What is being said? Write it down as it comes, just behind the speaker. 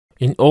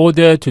In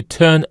order to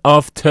turn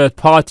off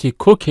third-party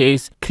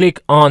cookies,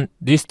 click on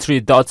these three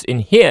dots in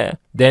here,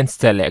 then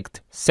select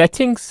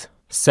Settings,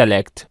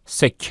 select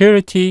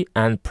Security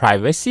and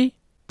Privacy,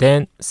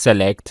 then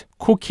select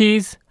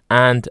Cookies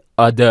and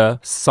other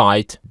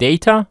site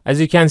data.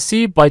 As you can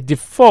see, by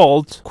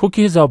default,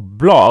 cookies are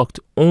blocked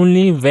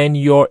only when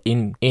you're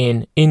in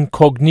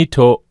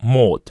incognito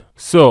mode.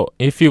 So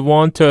if you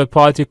want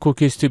third-party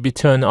cookies to be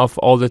turned off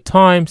all the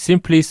time,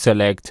 simply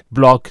select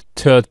Block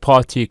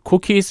Third-Party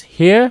Cookies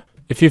here.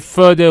 If you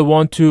further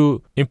want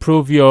to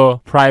improve your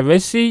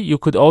privacy, you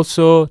could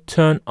also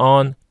turn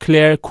on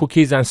Clear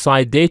Cookies and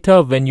Site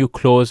Data when you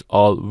close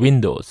all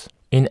windows.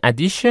 In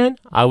addition,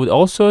 I would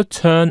also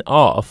turn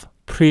off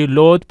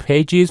Preload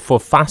pages for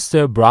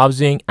faster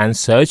browsing and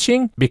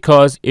searching,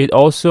 because it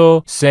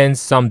also sends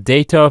some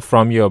data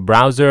from your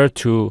browser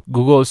to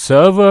Google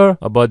server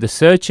about the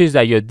searches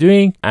that you're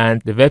doing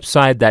and the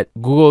website that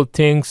Google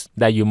thinks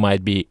that you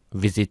might be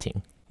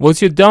visiting.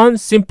 Once you're done,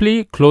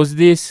 simply close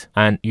this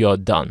and you're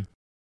done.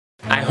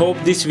 I hope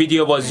this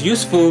video was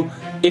useful.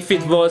 If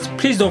it was,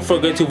 please don't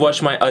forget to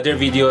watch my other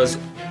videos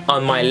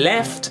on my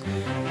left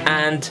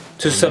and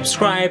to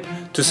subscribe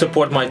to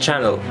support my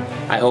channel.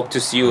 I hope to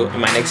see you in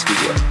my next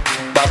video.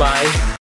 Bye bye.